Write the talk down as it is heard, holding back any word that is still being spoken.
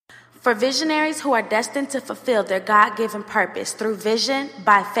For visionaries who are destined to fulfill their God-given purpose through vision,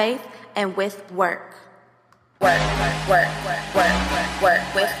 by faith, and with work. Work with work.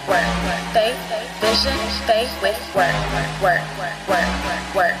 Faith, vision, faith with work. Work with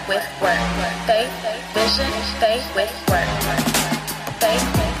work. Faith, vision, faith with work. Faith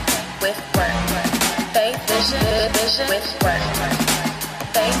with work. Faith, vision with work.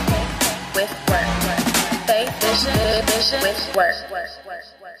 Faith with work. Faith, vision with work.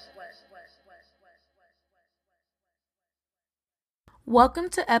 Welcome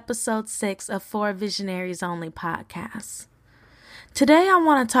to episode 6 of For Visionaries Only podcast. Today I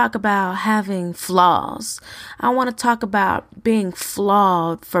want to talk about having flaws. I want to talk about being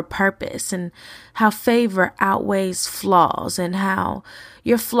flawed for purpose and how favor outweighs flaws and how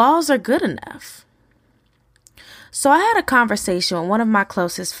your flaws are good enough. So I had a conversation with one of my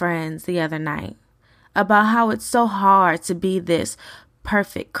closest friends the other night about how it's so hard to be this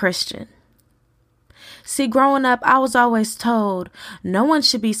perfect Christian. See, growing up, I was always told no one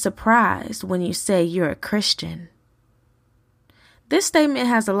should be surprised when you say you're a Christian. This statement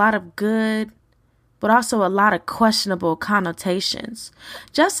has a lot of good, but also a lot of questionable connotations.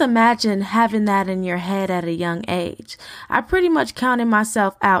 Just imagine having that in your head at a young age. I pretty much counted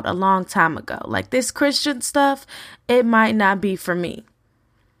myself out a long time ago. Like this Christian stuff, it might not be for me.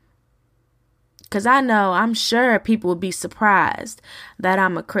 Because I'm sure people would be surprised that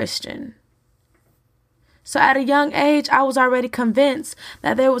I'm a Christian. So at a young age, I was already convinced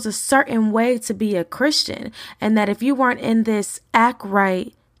that there was a certain way to be a Christian and that if you weren't in this act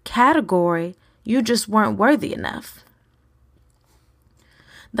right category, you just weren't worthy enough.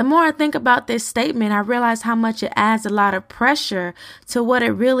 The more I think about this statement, I realize how much it adds a lot of pressure to what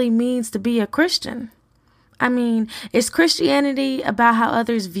it really means to be a Christian. I mean, is Christianity about how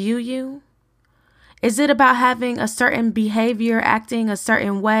others view you? Is it about having a certain behavior, acting a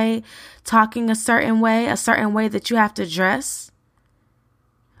certain way, talking a certain way that you have to dress?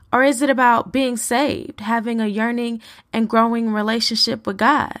 Or is it about being saved, having a yearning and growing relationship with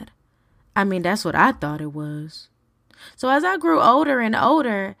God? I mean, that's what I thought it was. So as I grew older and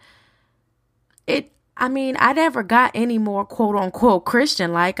older, I never got any more quote unquote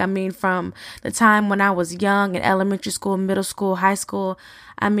Christian. From the time when I was young in elementary school, middle school, high school,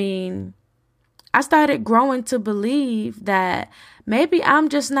 I started growing to believe that maybe I'm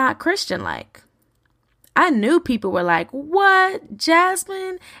just not Christian-like. I knew people were like, "What,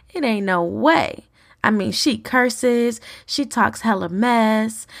 Jasmine? It ain't no way." She curses, she talks hella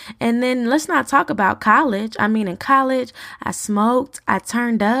mess. And then let's not talk about college. In college, I smoked, I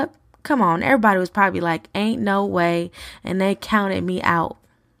turned up. Come on, everybody was probably like, "Ain't no way." And they counted me out.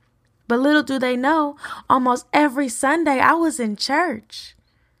 But little do they know, almost every Sunday I was in church.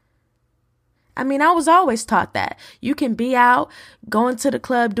 I was always taught that you can be out, going to the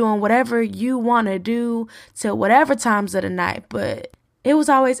club, doing whatever you want to do till whatever times of the night. But it was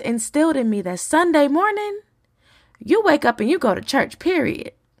always instilled in me that Sunday morning, you wake up and you go to church,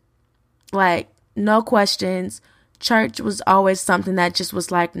 period. No questions. Church was always something that just was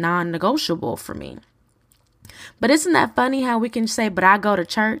non-negotiable for me. But isn't that funny how we can say, "But I go to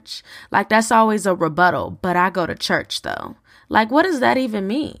church"? That's always a rebuttal. But I go to church though. What does that even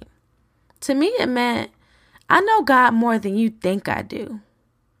mean? To me, it meant, I know God more than you think I do.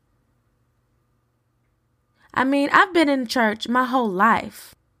 I've been in church my whole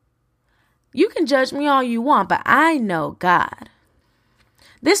life. You can judge me all you want, but I know God.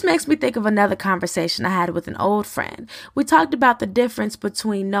 This makes me think of another conversation I had with an old friend. We talked about the difference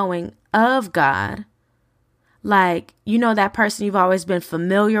between knowing of God, that person you've always been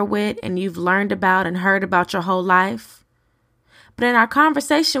familiar with and you've learned about and heard about your whole life. But in our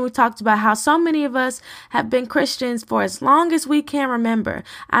conversation, we talked about how so many of us have been Christians for as long as we can remember.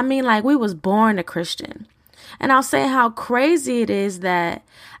 We was born a Christian. And I'll say how crazy it is that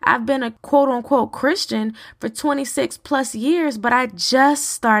I've been a quote unquote Christian for 26 plus years, but I just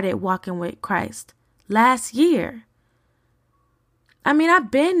started walking with Christ last year.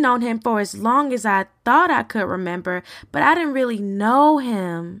 I've been known him for as long as I thought I could remember, but I didn't really know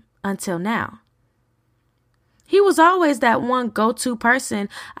him until now. He was always that one go-to person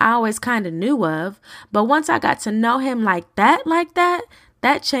I always kind of knew of. But once I got to know him like that,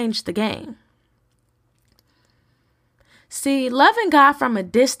 that changed the game. See, loving God from a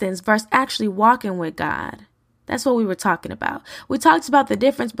distance versus actually walking with God. That's what we were talking about. We talked about the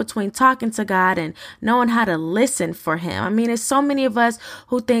difference between talking to God and knowing how to listen for him. It's so many of us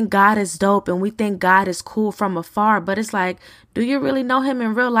who think God is dope and we think God is cool from afar. But it's do you really know him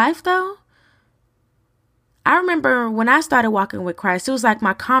in real life though? I remember when I started walking with Christ, it was like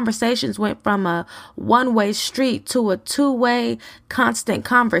my conversations went from a one-way street to a two-way constant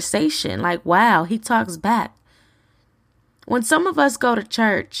conversation. Like, wow, he talks back. When some of us go to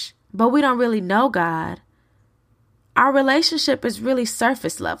church, but we don't really know God, our relationship is really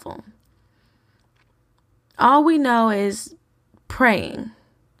surface level. All we know is praying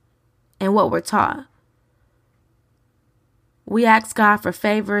and what we're taught. We ask God for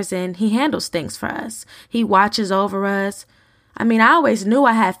favors and he handles things for us. He watches over us. I mean, I always knew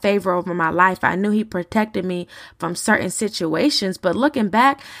I had favor over my life. I knew he protected me from certain situations. But looking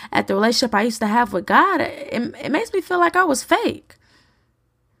back at the relationship I used to have with God, it makes me feel like I was fake.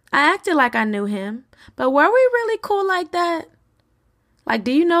 I acted like I knew him. But were we really cool like that? Like,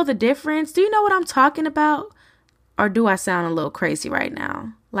 do you know the difference? Do you know what I'm talking about? Or do I sound a little crazy right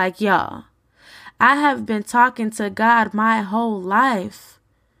now? Like, y'all, I have been talking to God my whole life,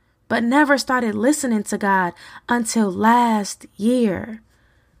 but never started listening to God until last year.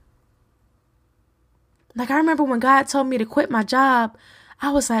 Like, I remember when God told me to quit my job,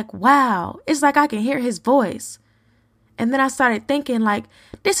 I was like, wow, it's like I can hear his voice. And then I started thinking, like,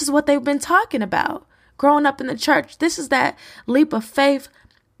 this is what they've been talking about. Growing up in the church, this is that leap of faith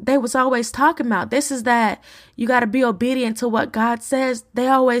they was always talking about. This is that you got to be obedient to what God says they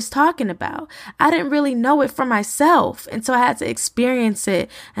always talking about. I didn't really know it for myself until I had to experience it.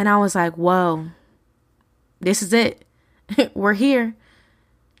 And I was like, whoa, this is it. We're here.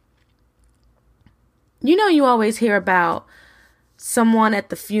 You know, you always hear about someone at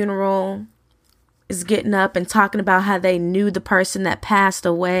the funeral is getting up and talking about how they knew the person that passed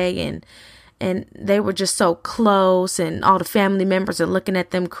away and they were just so close and all the family members are looking at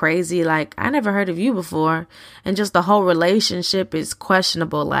them crazy. Like, I never heard of you before. And just the whole relationship is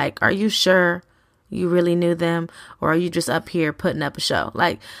questionable. Like, are you sure you really knew them? Or are you just up here putting up a show?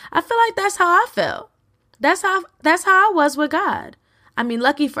 Like, I feel like that's how I felt. That's how I was with God. I mean,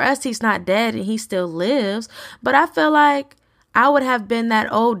 lucky for us, he's not dead and he still lives. But I feel like I would have been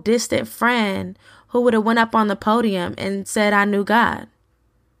that old distant friend who would have went up on the podium and said, I knew God.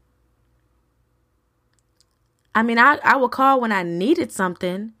 I mean, I would call when I needed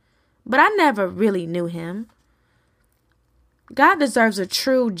something, but I never really knew him. God deserves a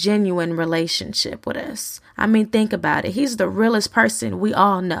true, genuine relationship with us. I mean, think about it. He's the realest person we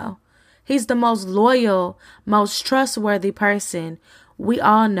all know. He's the most loyal, most trustworthy person we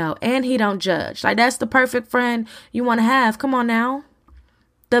all know. And he don't judge. Like, that's the perfect friend you want to have. Come on now.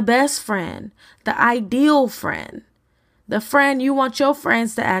 The best friend, the ideal friend, the friend you want your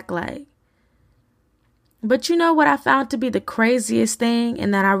friends to act like. But you know what I found to be the craziest thing,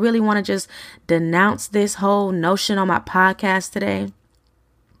 and that I really want to just denounce this whole notion on my podcast today?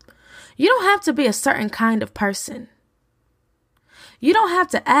 You don't have to be a certain kind of person. You don't have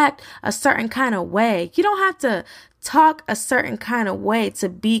to act a certain kind of way. You don't have to talk a certain kind of way to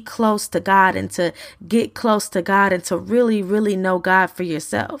be close to God and to get close to God and to really, really know God for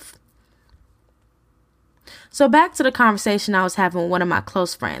yourself. So back to the conversation I was having with one of my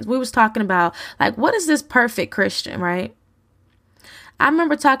close friends. We was talking about, like, what is this perfect Christian, right? I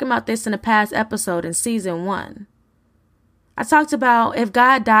remember talking about this in a past episode in season 1. I talked about if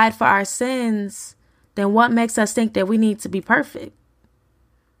God died for our sins, then what makes us think that we need to be perfect?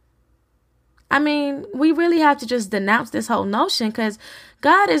 I mean, we really have to just denounce this whole notion because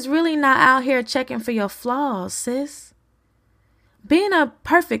God is really not out here checking for your flaws, sis. Being a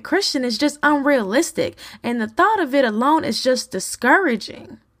perfect Christian is just unrealistic, and the thought of it alone is just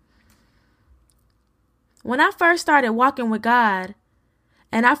discouraging. When I first started walking with God,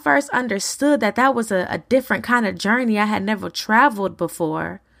 and I first understood that that was a different kind of journey I had never traveled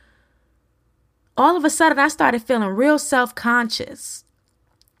before, all of a sudden I started feeling real self-conscious.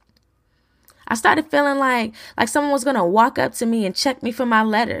 I started feeling like someone was going to walk up to me and check me for my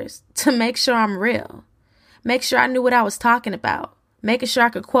letters to make sure I'm real. Make sure I knew what I was talking about. Making sure I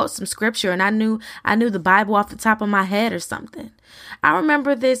could quote some scripture and I knew the Bible off the top of my head or something. I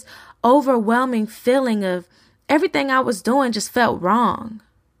remember this overwhelming feeling of everything I was doing just felt wrong.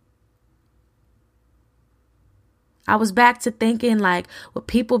 I was back to thinking, like, would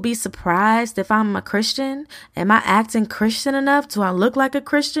people be surprised if I'm a Christian? Am I acting Christian enough? Do I look like a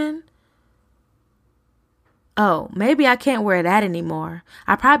Christian? Oh, maybe I can't wear that anymore.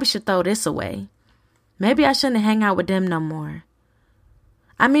 I probably should throw this away. Maybe I shouldn't hang out with them no more.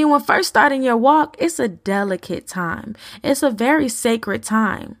 I mean, when first starting your walk, it's a delicate time. It's a very sacred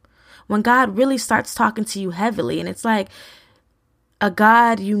time when God really starts talking to you heavily. And it's like a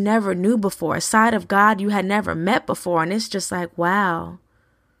God you never knew before, a side of God you had never met before. And it's just like, wow.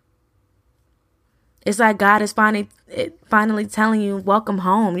 It's like God is finally telling you, welcome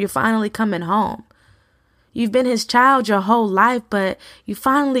home. You're finally coming home. You've been his child your whole life, but you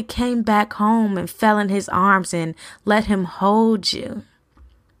finally came back home and fell in his arms and let him hold you.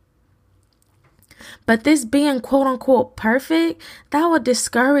 But this being quote unquote perfect, that would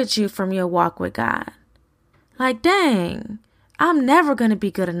discourage you from your walk with God. Like, dang, I'm never going to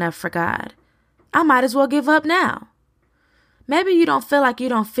be good enough for God. I might as well give up now. Maybe you don't feel like you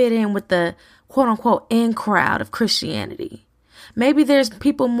don't fit in with the quote unquote in crowd of Christianity. Maybe there's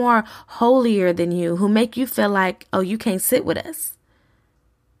people more holier than you who make you feel like, oh, you can't sit with us.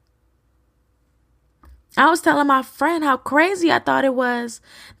 I was telling my friend how crazy I thought it was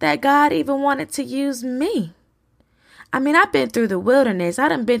that God even wanted to use me. I mean, I've been through the wilderness. I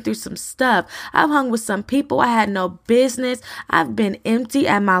done been through some stuff. I've hung with some people I had no business. I've been empty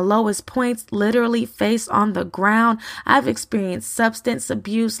at my lowest points, literally face on the ground. I've experienced substance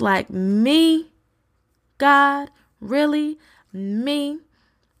abuse. Like, me, God, really, me?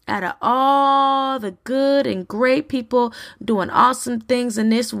 Out of all the good and great people doing awesome things in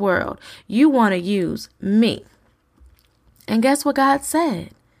this world, you want to use me. And guess what God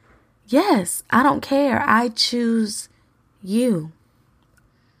said? Yes, I don't care. I choose you.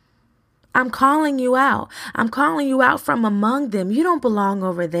 I'm calling you out. I'm calling you out from among them. You don't belong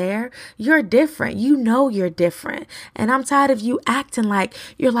over there. You're different. You know you're different. And I'm tired of you acting like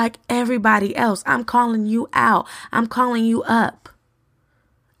you're like everybody else. I'm calling you out. I'm calling you up.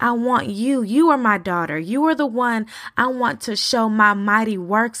 I want you. You are my daughter. You are the one I want to show my mighty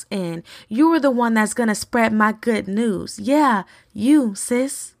works in. You are the one that's going to spread my good news. Yeah, you,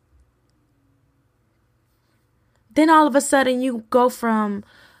 sis. Then all of a sudden you go from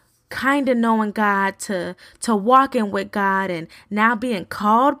kind of knowing God to walking with God and now being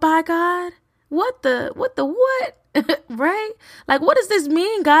called by God. What? Right? Like, what does this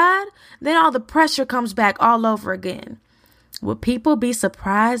mean, God? Then all the pressure comes back all over again. Would people be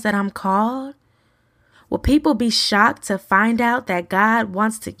surprised that I'm called? Will people be shocked to find out that God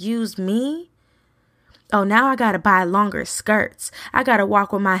wants to use me? Oh, now I got to buy longer skirts. I got to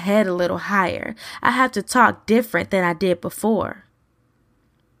walk with my head a little higher. I have to talk different than I did before.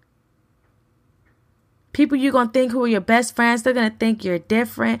 People you're going to think who are your best friends, they're going to think you're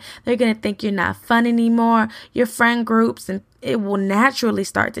different. They're going to think you're not fun anymore. Your friend groups, and it will naturally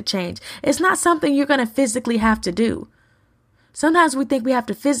start to change. It's not something you're going to physically have to do. Sometimes we think we have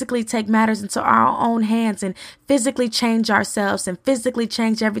to physically take matters into our own hands and physically change ourselves and physically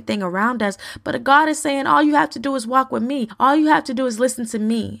change everything around us. But God is saying all you have to do is walk with me. All you have to do is listen to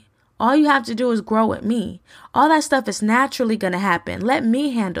me. All you have to do is grow with me. All that stuff is naturally going to happen. Let me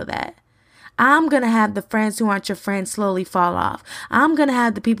handle that. I'm going to have the friends who aren't your friends slowly fall off. I'm going to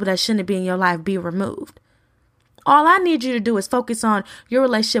have the people that shouldn't be in your life be removed. All I need you to do is focus on your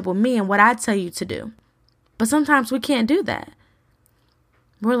relationship with me and what I tell you to do. But sometimes we can't do that.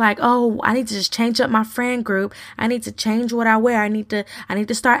 We're like, oh, I need to just change up my friend group. I need to change what I wear. I need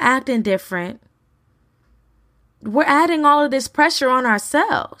to start acting different. We're adding all of this pressure on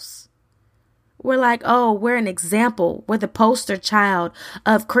ourselves. We're like, oh, we're an example. We're the poster child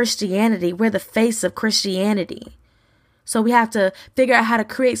of Christianity. We're the face of Christianity. So we have to figure out how to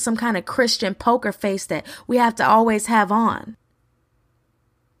create some kind of Christian poker face that we have to always have on.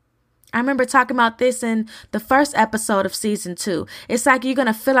 I remember talking about this in the first episode of season 2. It's like you're going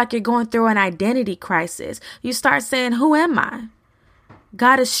to feel like you're going through an identity crisis. You start saying, who am I?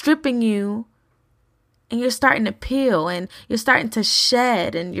 God is stripping you and you're starting to peel and you're starting to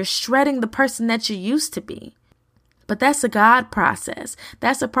shed and you're shredding the person that you used to be. But that's a God process.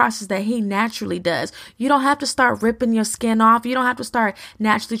 That's a process that he naturally does. You don't have to start ripping your skin off. You don't have to start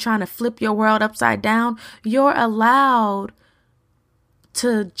naturally trying to flip your world upside down. You're allowed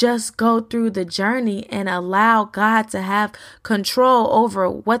to just go through the journey and allow God to have control over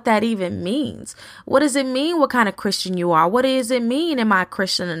what that even means. What does it mean? What kind of Christian you are? What does it mean? Am I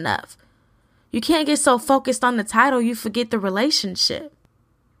Christian enough? You can't get so focused on the title, you forget the relationship.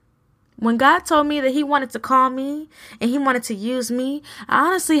 When God told me that he wanted to call me and he wanted to use me, I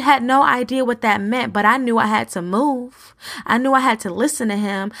honestly had no idea what that meant, but I knew I had to move. I knew I had to listen to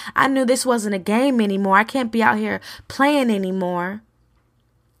him. I knew this wasn't a game anymore. I can't be out here playing anymore.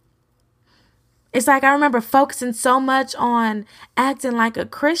 It's like I remember focusing so much on acting like a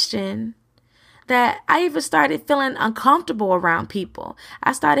Christian that I even started feeling uncomfortable around people.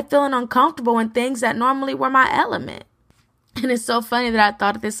 I started feeling uncomfortable in things that normally were my element. And it's so funny that I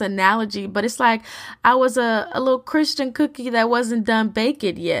thought of this analogy, but it's like I was a little Christian cookie that wasn't done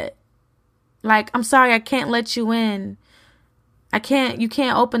baking yet. Like, I'm sorry, I can't let you in. You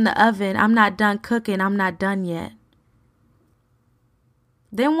can't open the oven. I'm not done cooking. I'm not done yet.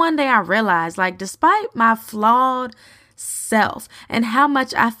 Then one day I realized, like, despite my flawed self, and how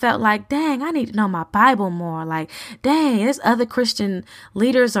much I felt like, dang, I need to know my Bible more. Like, dang, there's other Christian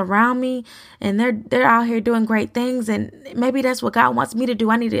leaders around me and they're out here doing great things. And maybe that's what God wants me to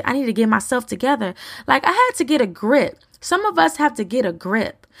do. I need to get myself together. Like, I had to get a grip. Some of us have to get a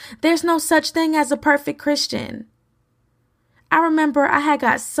grip. There's no such thing as a perfect Christian. I remember I had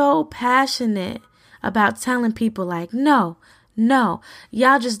got so passionate about telling people like, no,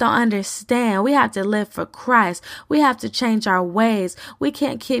 y'all just don't understand. We have to live for Christ. We have to change our ways. We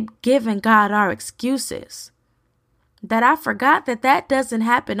can't keep giving God our excuses. That I forgot that doesn't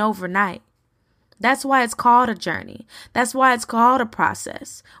happen overnight. That's why it's called a journey. That's why it's called a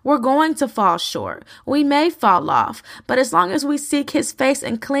process. We're going to fall short. We may fall off, but as long as we seek his face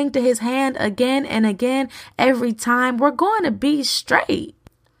and cling to his hand again and again, every time, we're going to be straight.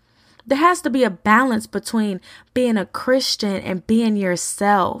 There has to be a balance between being a Christian and being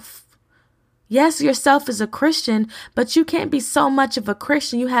yourself. Yes, yourself is a Christian, but you can't be so much of a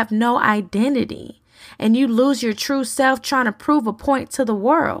Christian you have no identity and you lose your true self trying to prove a point to the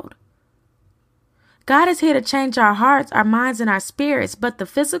world. God is here to change our hearts, our minds, and our spirits, but the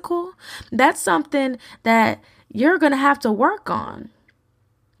physical, that's something that you're going to have to work on.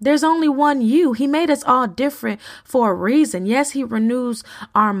 There's only one you. He made us all different for a reason. Yes, he renews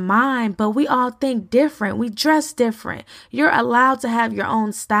our mind, but we all think different. We dress different. You're allowed to have your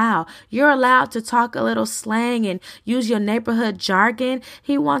own style. You're allowed to talk a little slang and use your neighborhood jargon.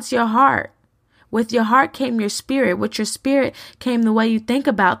 He wants your heart. With your heart came your spirit. With your spirit came the way you think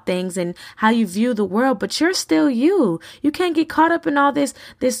about things and how you view the world, but you're still you. You can't get caught up in all this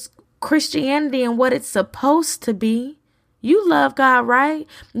Christianity and what it's supposed to be. You love God, right?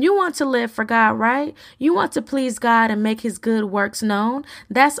 You want to live for God, right? You want to please God and make his good works known.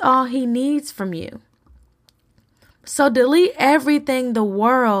 That's all he needs from you. So delete everything the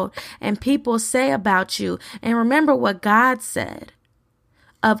world and people say about you and remember what God said.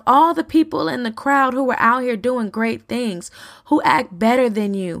 Of all the people in the crowd who were out here doing great things, who act better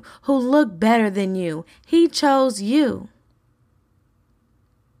than you, who look better than you, he chose you.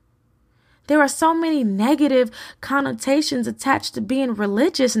 There are so many negative connotations attached to being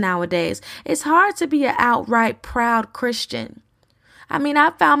religious nowadays. It's hard to be an outright proud Christian. I mean,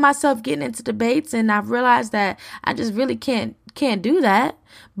 I found myself getting into debates and I've realized that I just really can't do that.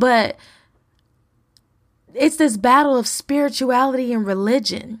 But it's this battle of spirituality and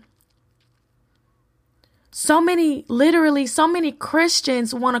religion. So many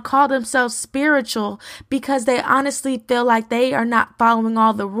Christians want to call themselves spiritual because they honestly feel like they are not following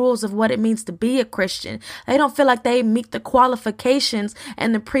all the rules of what it means to be a Christian. They don't feel like they meet the qualifications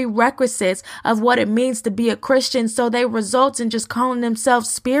and the prerequisites of what it means to be a Christian, so they result in just calling themselves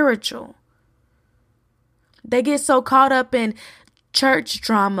spiritual. They get so caught up in church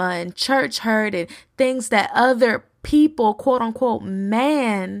drama and church hurt and things that other people, quote unquote,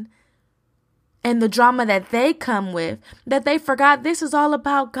 man, and the drama that they come with, that they forgot this is all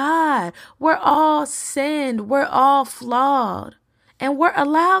about God. We're all sinned. We're all flawed. And we're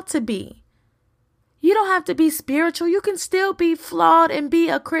allowed to be. You don't have to be spiritual. You can still be flawed and be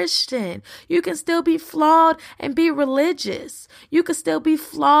a Christian. You can still be flawed and be religious. You can still be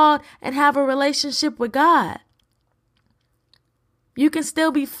flawed and have a relationship with God. You can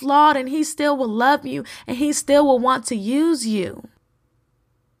still be flawed and he still will love you and he still will want to use you.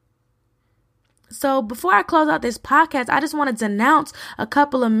 So before I close out this podcast, I just want to denounce a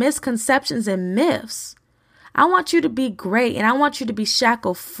couple of misconceptions and myths. I want you to be great and I want you to be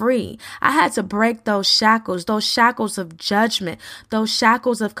shackle free. I had to break those shackles of judgment, those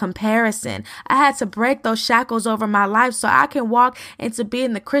shackles of comparison. I had to break those shackles over my life so I can walk into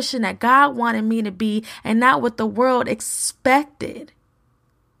being the Christian that God wanted me to be and not what the world expected.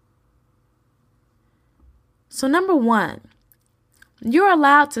 So number one, you're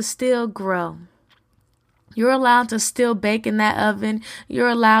allowed to still grow. You're allowed to still bake in that oven. You're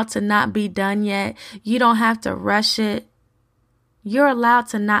allowed to not be done yet. You don't have to rush it. You're allowed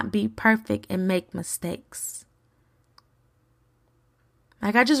to not be perfect and make mistakes.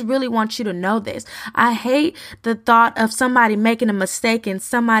 Like, I just really want you to know this. I hate the thought of somebody making a mistake and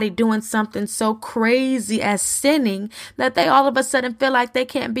somebody doing something so crazy as sinning that they all of a sudden feel like they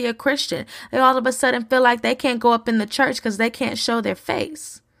can't be a Christian. They all of a sudden feel like they can't go up in the church because they can't show their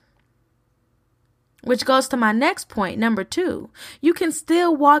face. Which goes to my next point, number 2. You can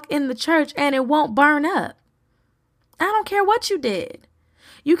still walk in the church and it won't burn up. I don't care what you did.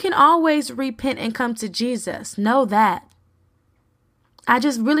 You can always repent and come to Jesus. Know that. I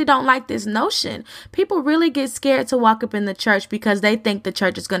just really don't like this notion. People really get scared to walk up in the church because they think the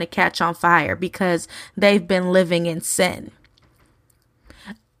church is going to catch on fire because they've been living in sin.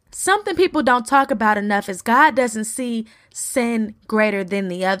 Something people don't talk about enough is God doesn't see sin greater than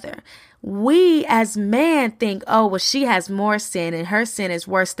the other. We as man think, oh, well, she has more sin and her sin is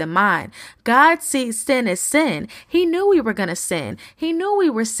worse than mine. God sees sin as sin. He knew we were going to sin. He knew we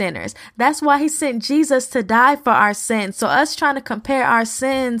were sinners. That's why he sent Jesus to die for our sins. So us trying to compare our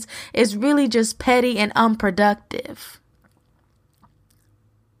sins is really just petty and unproductive.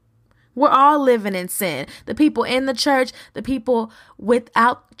 We're all living in sin. The people in the church, the people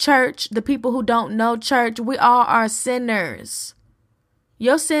without church, the people who don't know church, we all are sinners.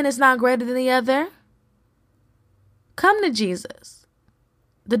 Your sin is not greater than the other. Come to Jesus.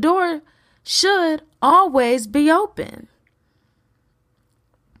 The door should always be open.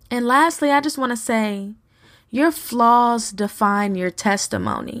 And lastly, I just want to say, your flaws define your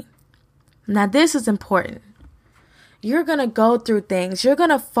testimony. Now, this is important. You're going to go through things. You're going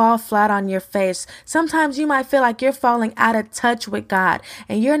to fall flat on your face. Sometimes you might feel like you're falling out of touch with God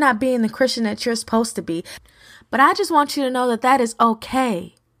and you're not being the Christian that you're supposed to be. But I just want you to know that that is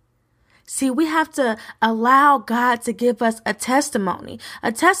okay. See, we have to allow God to give us a testimony.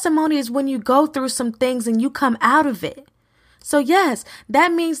 A testimony is when you go through some things and you come out of it. So yes,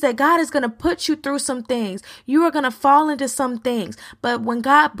 that means that God is going to put you through some things. You are going to fall into some things. But when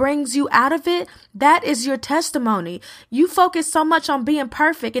God brings you out of it, that is your testimony. You focus so much on being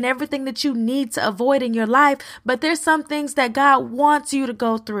perfect and everything that you need to avoid in your life. But there's some things that God wants you to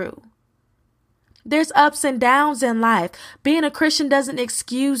go through. There's ups and downs in life. Being a Christian doesn't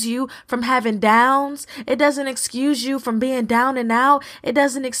excuse you from having downs. It doesn't excuse you from being down and out. It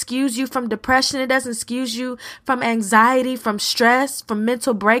doesn't excuse you from depression. It doesn't excuse you from anxiety, from stress, from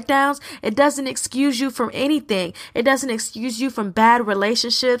mental breakdowns. It doesn't excuse you from anything. It doesn't excuse you from bad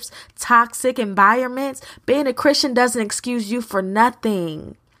relationships, toxic environments. Being a Christian doesn't excuse you for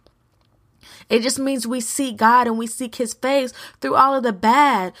nothing. It just means we seek God and we seek his face through all of the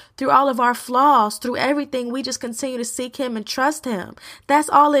bad, through all of our flaws, through everything. We just continue to seek him and trust him. That's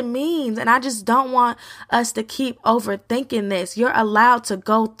all it means. And I just don't want us to keep overthinking this. You're allowed to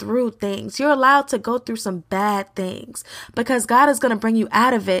go through things. You're allowed to go through some bad things because God is going to bring you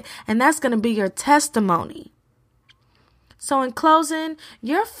out of it. And that's going to be your testimony. So in closing,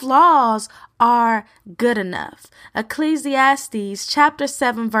 your flaws are good enough. Ecclesiastes chapter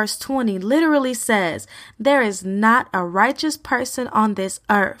 7 verse 20 literally says, there is not a righteous person on this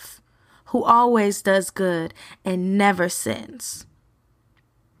earth who always does good and never sins.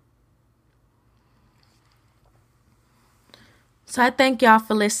 So I thank y'all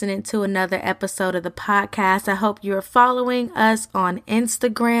for listening to another episode of the podcast. I hope you're following us on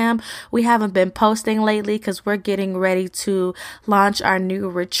Instagram. We haven't been posting lately because we're getting ready to launch our new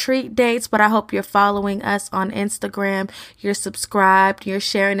retreat dates, but I hope you're following us on Instagram. You're subscribed. You're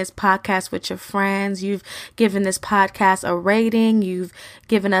sharing this podcast with your friends. You've given this podcast a rating. You've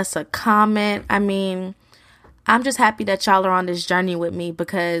given us a comment. I mean, I'm just happy that y'all are on this journey with me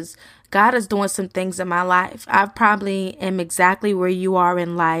because God is doing some things in my life. I probably am exactly where you are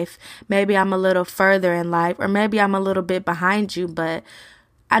in life. Maybe I'm a little further in life, or maybe I'm a little bit behind you, but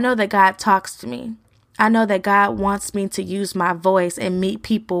I know that God talks to me. I know that God wants me to use my voice and meet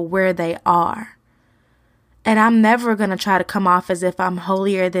people where they are. And I'm never going to try to come off as if I'm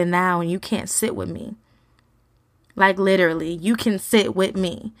holier than thou and you can't sit with me. Like literally, you can sit with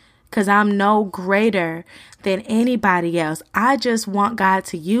me. Because I'm no greater than anybody else. I just want God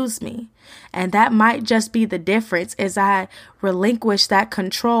to use me. And that might just be the difference as I relinquish that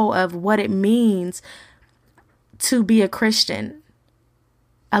control of what it means to be a Christian.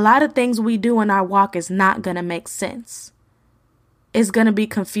 A lot of things we do in our walk is not going to make sense. It's going to be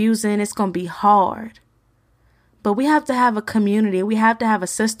confusing. It's going to be hard. But we have to have a community. We have to have a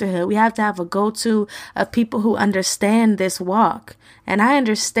sisterhood. We have to have a go-to of people who understand this walk. And I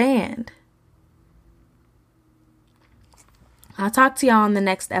understand. I'll talk to y'all on the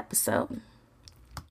next episode.